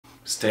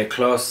Stay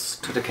close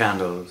to the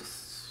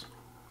candles.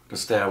 The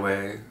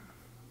stairway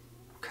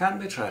can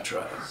be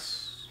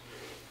treacherous.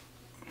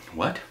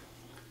 What?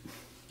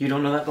 You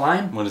don't know that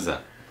line? What is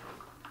that?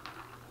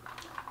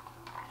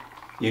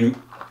 I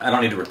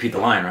don't need to repeat the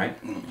line, right?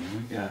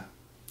 Yeah.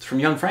 It's from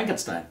Young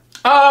Frankenstein.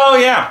 Oh,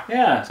 yeah.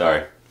 Yeah.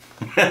 Sorry.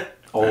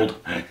 Old.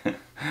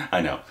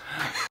 I know.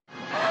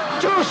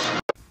 Juice!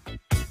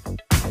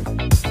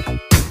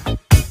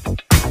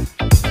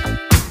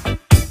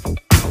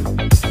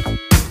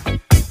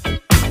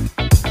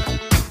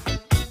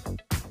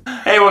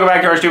 Hey, welcome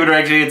back to our Stupid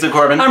Reaction. It's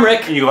Corbin. I'm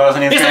Rick. And you can follow us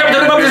on Instagram.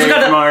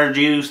 It's More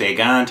juicy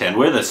content.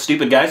 We're the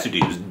stupid guys who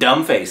use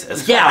dumb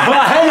faces. Yeah.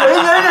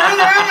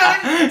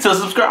 So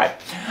subscribe.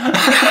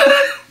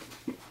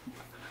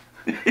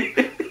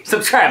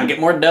 Subscribe and get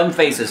more dumb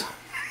faces.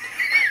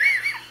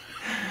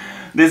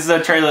 This is a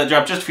trailer that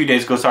dropped just a few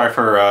days ago. Sorry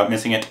for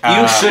missing it.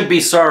 You should be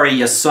sorry,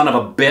 you son of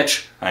a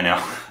bitch. I know.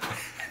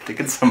 I think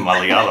it's some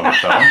Malayalam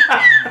film.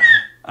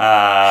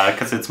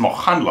 Because it's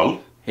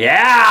Mohanlal.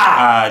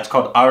 Yeah! It's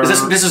called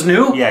Aaraattu. This is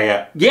new?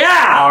 Yeah.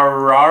 Yeah!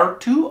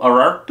 Aaraattu?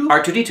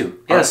 R2D2.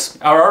 Yes.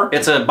 Aaraattu.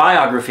 It's a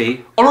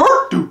biography.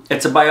 Aaraattu.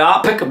 It's a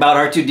biopic about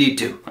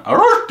R2D2.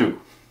 Aaraattu.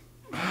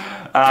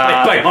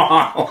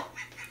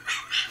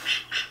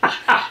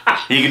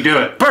 He can do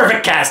it.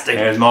 Perfect casting.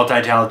 There's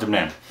multi-talented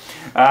man.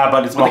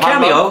 But it's with a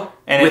cameo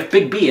and with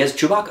Big B as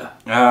Chewbacca.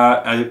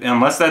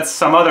 Unless that's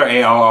some other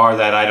ARR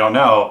that I don't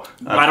know.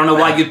 I don't know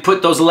why you'd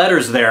put those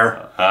letters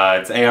there.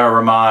 It's A.R.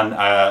 Rahman.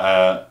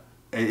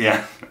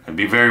 Yeah, it'd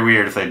be very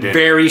weird if they did.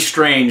 Very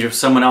strange if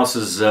someone else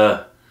is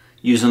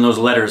using those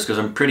letters, because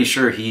I'm pretty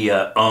sure he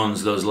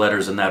owns those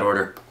letters in that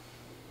order.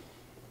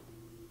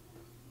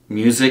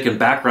 Music and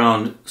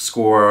background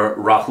score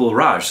Rahul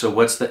Raj. So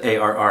what's the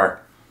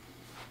ARR?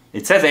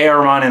 It says A.R.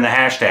 Rahman in the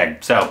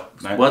hashtag, so...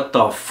 What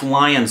the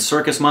flying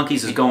circus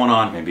monkeys is going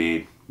on?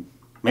 Maybe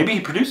he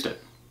produced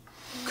it.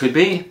 Could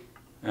be.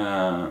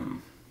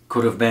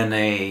 Could have been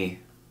a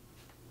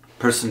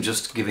person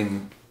just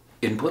giving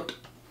input.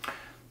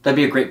 That'd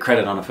be a great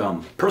credit on a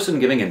film. Person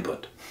giving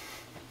input.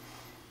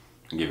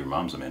 Give your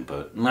mom some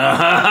input.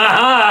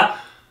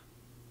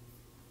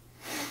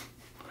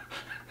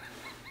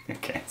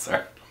 Okay,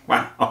 sorry.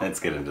 Wow. Let's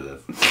get into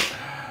this.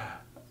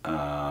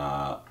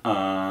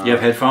 You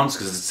have headphones?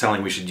 Because it's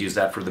telling we should use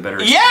that for the better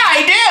experience. Yeah,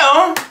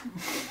 I do!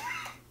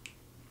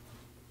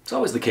 It's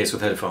always the case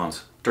with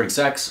headphones. During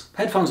sex,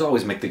 headphones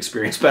always make the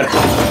experience better.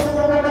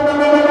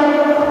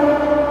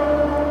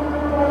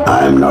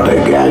 I'm not a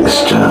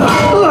gangster.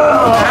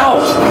 Ow!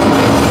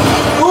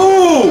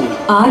 Ooh!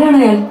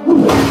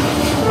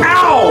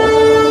 Ow!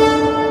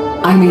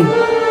 I mean,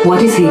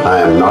 what is he?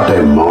 I am not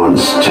a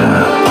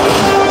monster.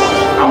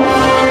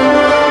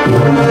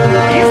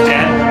 He's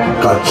dead.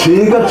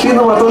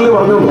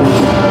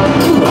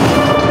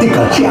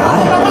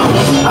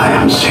 I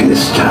am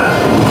sinister.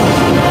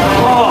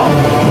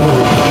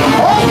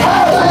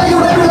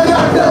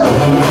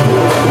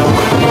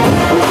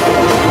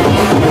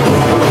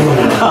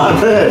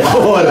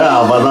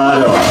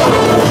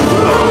 I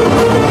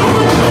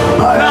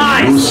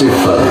am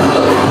Lucifer.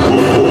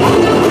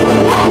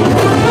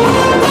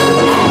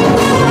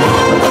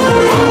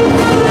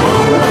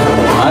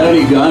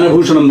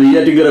 Ganapusham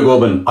Neyatigara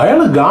Goban. I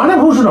am a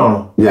Ganapusham.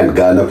 Yan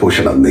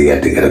Ganapusham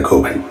Neyatigara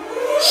Goban.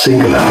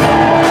 Singular.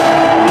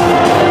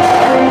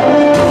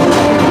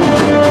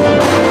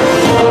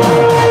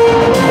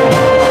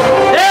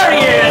 There he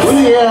is!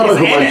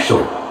 He's in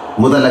it.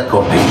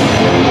 Mudalakopi.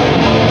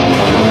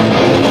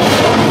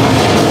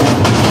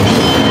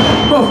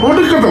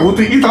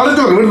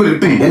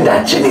 എന്റെ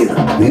അച്ഛനീത്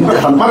നിന്റെ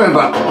പറയണ്ട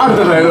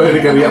അടുത്ത dialogue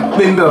എനിക്കറിയാം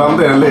നിന്റെ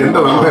തന്തയല്ലേ എന്റെ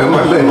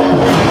തന്തയല്ലേ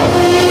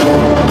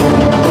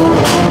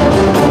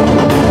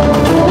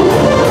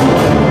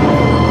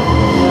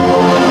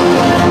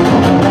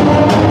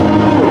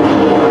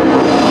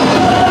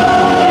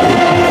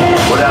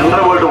ഒരു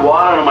underworld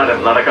വാറാണ് madam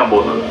നടക്കാൻ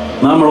പോകുന്നത്.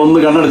 നമ്മൾ ഒന്ന്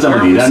കണ്ണടച്ചാൽ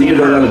മതി,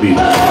 രണ്ടിന്റെ ഒരാൾ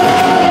തീരും.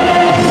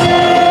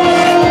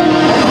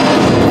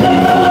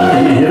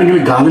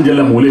 ഏതെങ്കിലും കാലം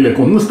ചെല്ലാം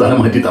മൂലയിലേക്ക് ഒന്ന് സ്ഥലം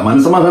മാറ്റിത്താ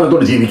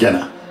മനസ്സമാധാനത്തോടെ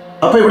ജീവിക്കാനാ.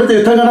 അപ്പൊ ഇവിടുത്തെ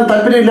യുദ്ധം കാണാൻ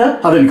താല്പര്യമില്ല?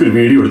 അതെനിക്കൊരു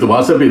വീഡിയോ എടുത്ത്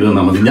വാട്സാപ്പ് ചെയ്ത്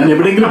തന്നാൽ മതി, ഞാൻ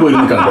എവിടെയെങ്കിലും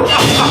പോയിരുന്നു കണ്ടോ.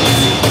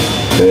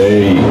 ഈ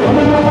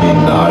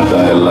നാട്ട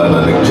എല്ലാം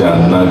നനച്ച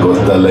അന്ന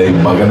കൊത്തല്ല ഈ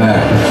മകനെ.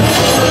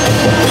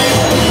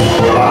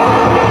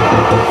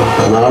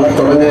 നാളെ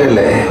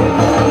തുടങ്ങുകയല്ലേ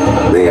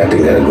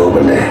നെയ്യാറ്റിൻകര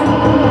ഗോപന്റെ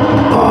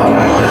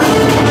ആറാട്ട്.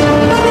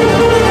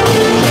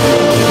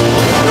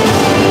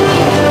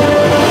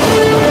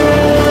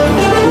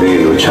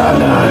 నేను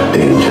చాలా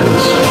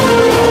dangerous.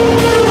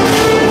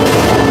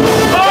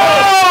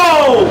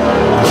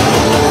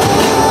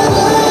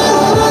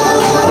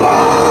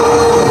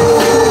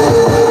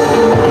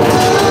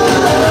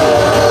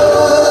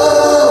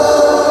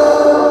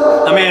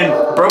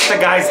 Broke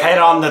the guy's head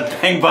on the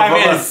thing, but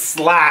from a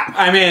slap.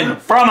 I'm in.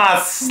 From a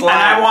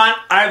slap.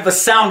 And the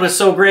sound was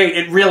so great,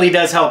 it really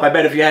does help. I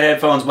bet if you had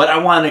headphones, but I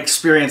want to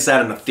experience that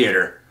in the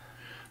theater.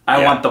 I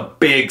want the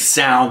big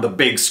sound, the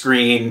big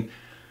screen.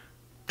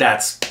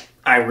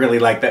 I really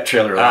like that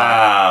trailer a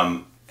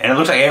lot. And it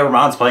looks like A.R.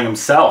 Rahman's playing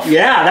himself.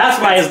 Yeah, that's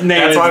why his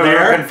name is That's why we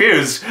there. were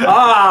confused.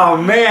 Oh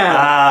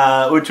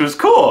man. Which was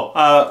cool.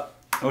 I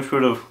wish we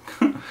would have.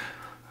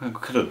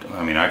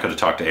 I mean, I could have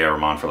talked to A.R.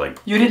 Rahman for like.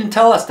 You didn't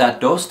tell us that,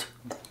 Dost.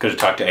 Could have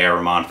talked to A.R.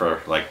 Rahman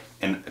for like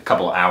in a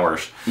couple of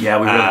hours. Yeah,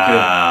 we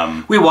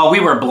really could. We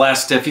were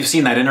blessed. If you've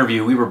seen that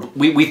interview,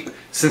 we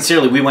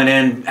sincerely we went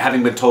in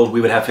having been told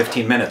we would have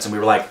 15 minutes, and we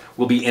were like,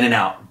 we'll be in and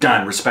out,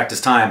 done. Respect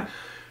his time.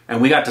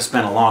 And we got to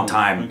spend a long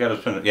time. We got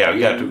to spend, yeah,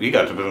 we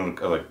got to spend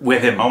like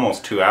with him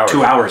almost 2 hours.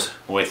 2 hours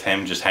with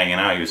him, just hanging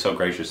out. He was so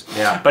gracious.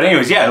 Yeah. But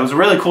anyways, yeah, it was a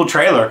really cool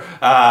trailer.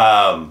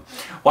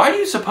 Why do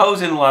you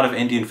suppose in a lot of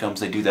Indian films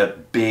they do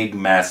that big,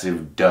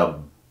 massive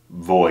dub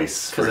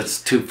voice? Because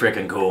it's too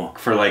freaking cool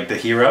for like the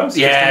heroes.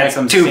 Yeah, it's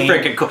too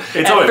freaking cool.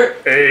 It's always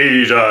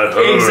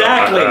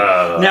exactly.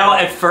 Now,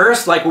 at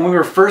first, like when we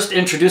were first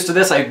introduced to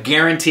this, I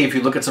guarantee if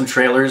you look at some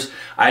trailers,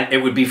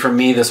 it would be for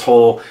me this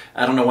whole.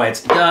 I don't know why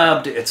it's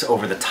dubbed. It's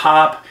over the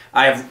top.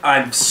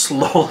 I've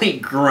slowly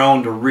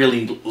grown to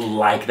really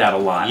like that a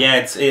lot. Yeah,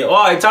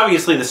 it's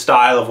obviously the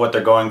style of what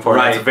they're going for.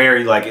 Right. It's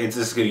very like it's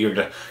just you're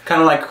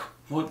kind of like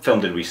what film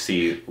did we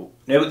see?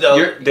 The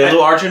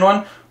Little Arjun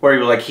one. Where you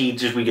were like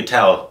we could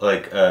tell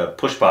like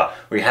Pushpa,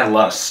 where he had a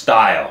lot of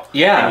style.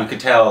 Yeah, and you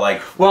could tell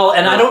like. Well,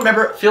 and I don't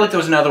remember. I feel like there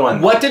was another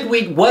one.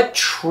 What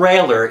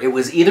trailer? It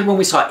was either when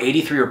we saw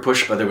 83 or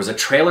Pushpa. There was a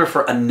trailer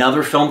for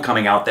another film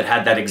coming out that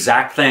had that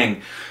exact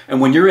thing.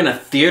 And when you're in a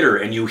theater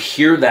and you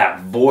hear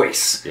that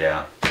voice,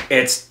 yeah,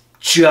 it's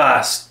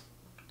just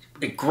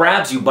it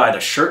grabs you by the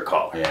shirt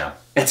collar. Yeah,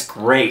 it's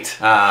great.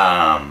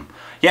 Yeah,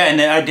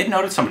 and I did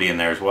notice somebody in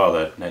there as well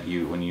that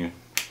when you.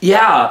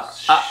 Yeah,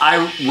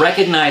 I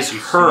recognize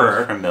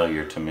her.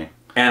 Familiar to me,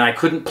 and I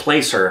couldn't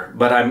place her,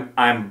 but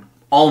I'm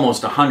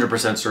almost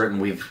 100% certain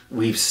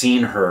we've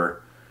seen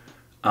her.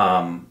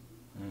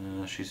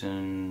 She's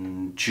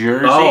in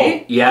Jersey.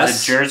 Oh, yes,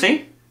 is it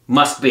Jersey?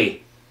 Must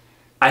be.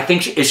 I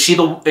think is she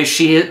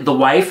the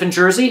wife in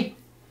Jersey?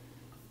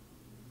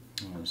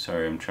 I'm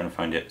sorry, I'm trying to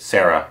find it.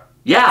 Sarah.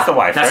 Yeah, that's the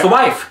wife. That's right? the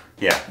wife.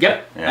 Yeah.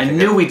 Yep. Yeah, I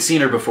knew we'd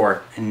seen her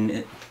before,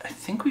 and I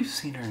think we've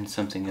seen her in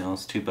something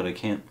else too, but I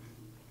can't.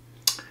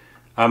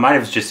 I might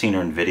have just seen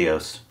her in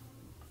videos.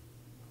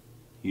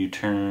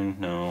 U-turn,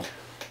 no.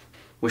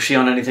 Was she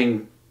on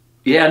anything?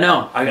 Yeah,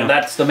 no.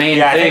 That's the main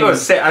thing.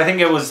 I think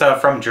it was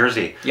from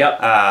Jersey. Yep.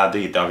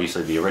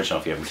 Obviously the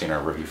original. If you haven't seen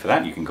our review for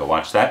that, you can go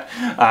watch that.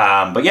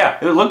 But yeah,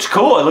 it looks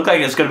cool. It looked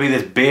like it's going to be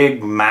this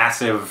big,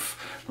 massive,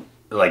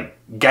 like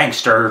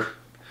gangster.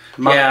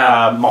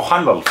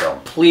 Mohanlal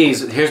film.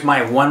 Please, here's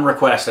my one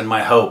request and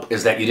my hope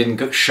is that you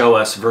didn't show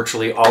us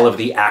virtually all of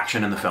the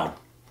action in the film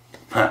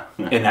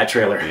in that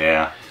trailer.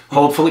 Yeah.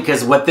 Hopefully,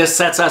 because what this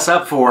sets us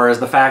up for is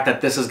the fact that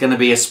this is going to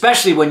be,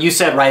 especially when you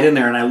said right in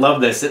there, and I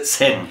love this, it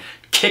said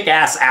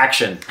kick-ass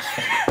action.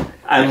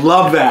 I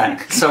love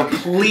that. So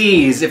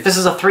please, if this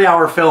is a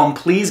 3-hour film,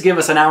 please give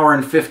us an hour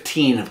and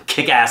 15 of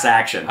kick-ass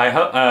action. I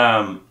hope.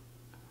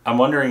 I'm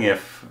wondering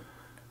if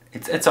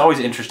it's always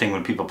interesting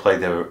when people play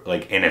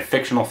like in a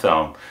fictional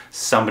film,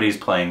 somebody's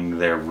playing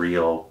their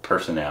real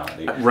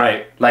personality.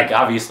 Right. Like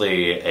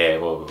obviously,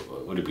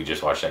 what did we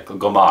just watch? That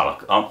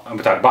KUMAR,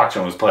 Amitabh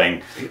Bachchan was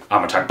playing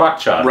Amitabh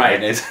Bachchan.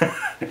 Right.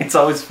 And it's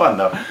always fun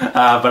though.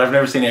 But I've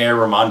never seen A.R.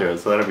 Rahman do it,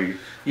 so that'd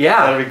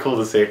be cool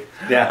to see.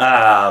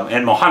 Yeah.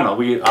 And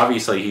Mohanlal,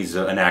 obviously he's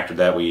an actor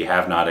that we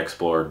have not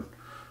explored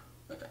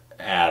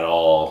at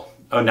all.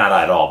 Oh, not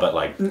at all, but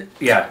like,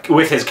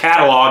 with his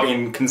catalog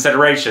in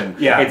consideration,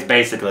 it's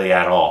basically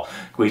at all.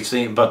 We've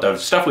seen, but the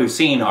stuff we've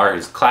seen are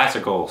his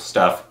classical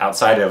stuff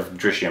outside of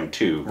Drishyam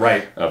 2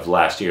 of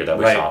last year that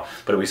we saw.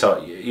 But we saw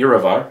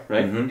Iravar,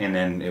 right? And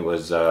then it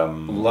was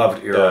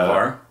loved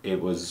Iravar.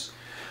 It was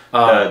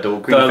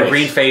the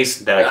green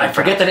face. I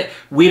forget that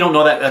we don't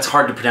know that. That's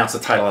hard to pronounce the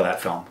title of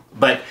that film.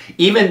 But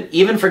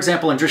even for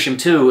example in Drishyam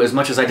 2, as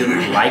much as I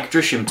didn't like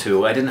Drishyam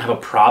 2, I didn't have a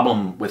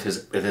problem with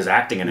his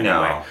acting in any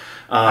way.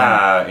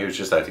 It was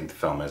just, I think, the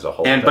film as a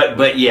whole. And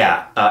but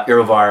yeah,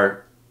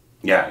 Iravar.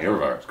 Yeah,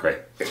 Iravar was great.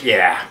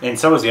 Yeah, and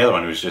so was the other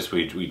one. It was just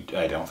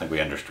I don't think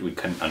we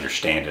couldn't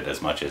understand it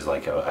as much as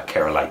like a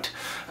Keralite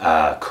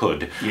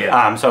could.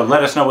 Yeah. So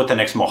let us know what the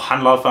next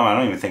Mohanlal film. I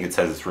don't even think it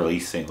says it's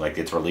releasing. Like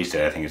it's released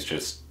it. I think it's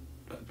just.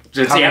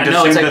 It's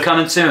like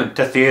coming soon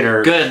to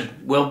theaters. Good.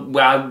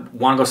 I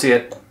want to go see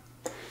it.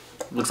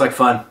 Looks like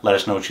fun. Let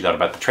us know what you thought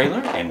about the trailer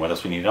and what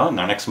else we need on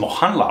our next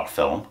Mohanlal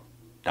film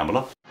down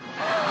below.